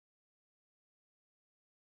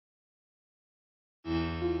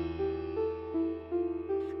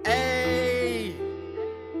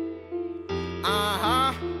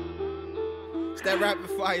that rapid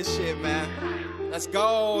fire shit, man. Let's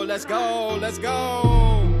go, let's go, let's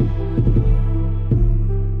go.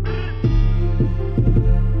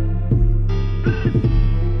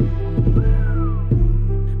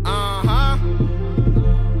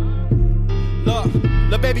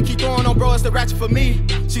 Baby keep throwing on bro, it's the ratchet for me.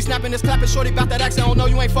 She snapping this clapping, shorty bout that accent, oh no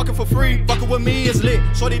you ain't fucking for free. Fucking with me is lit,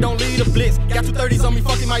 shorty don't lead a blitz. Got 2 30s on me,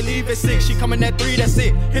 fucking might leave at 6. She coming at 3, that's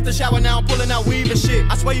it. Hit the shower now, I'm pulling out weave and shit.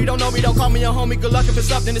 I swear you don't know me, don't call me a homie. Good luck if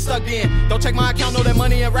it's up, then it's stuck in. Don't check my account, know that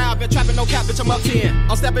money and ride. Been trapping, no cap, bitch, I'm up 10.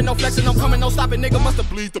 I'm stepping, no flexing, I'm coming, no stopping. Nigga must have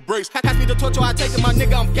bleed the brakes. Pass me the torch or I take it, my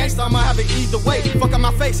nigga, I'm gangsta, I'ma have it either way. Fuck on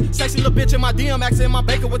my face, sexy little bitch in my DM, accent my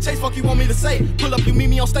baker with chase. Fuck you want me to say? Pull up, you meet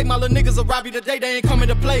me on stage, my little niggas will rob you today. They ain't coming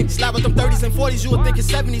to play. Slap with them 30s and 40s, you would think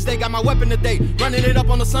it's 70s. They got my weapon today. Running it up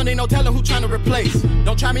on the Sunday, no telling who trying to replace.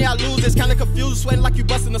 Don't try me, I lose, it's kinda confused. Sweating like you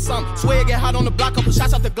busting or something. Swear it get hot on the block, couple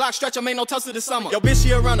shots out the Glock. Stretch 'em, ain't no tussle this summer. Yo, bitch,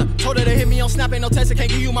 she a runner. Told her to hit me on Snap, ain't no text, I can't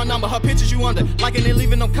give you my number. Her pictures you under. Liking and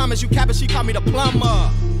leaving them comments, you capping, she called me the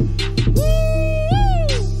plumber. Woo!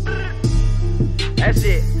 That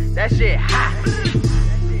shit hot.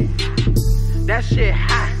 That shit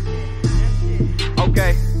hot.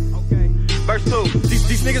 Okay. Verse 2,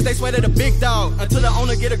 these niggas, they swear they're the big dog until the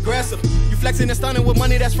owner get aggressive. You flexing and stunning with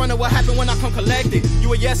money that's running. What happened when I come collect it?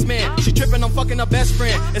 You a yes man, she tripping, I'm fucking her best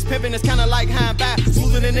friend. It's pimping, it's kinda like high and back.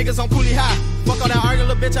 Smoother than niggas on coolie high. Fuck all that arguing,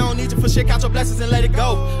 little bitch, I don't need you for shit. Count your blessings and let it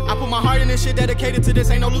go. I put my heart in this shit, dedicated to this.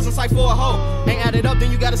 Ain't no losing sight for a hoe. Ain't added up,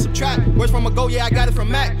 then you gotta subtract. Words from a go, yeah, I got it from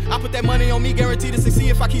Mac. I put that money on me, guaranteed to succeed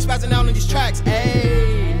if I keep spazzing out on these tracks.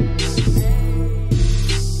 Ayy.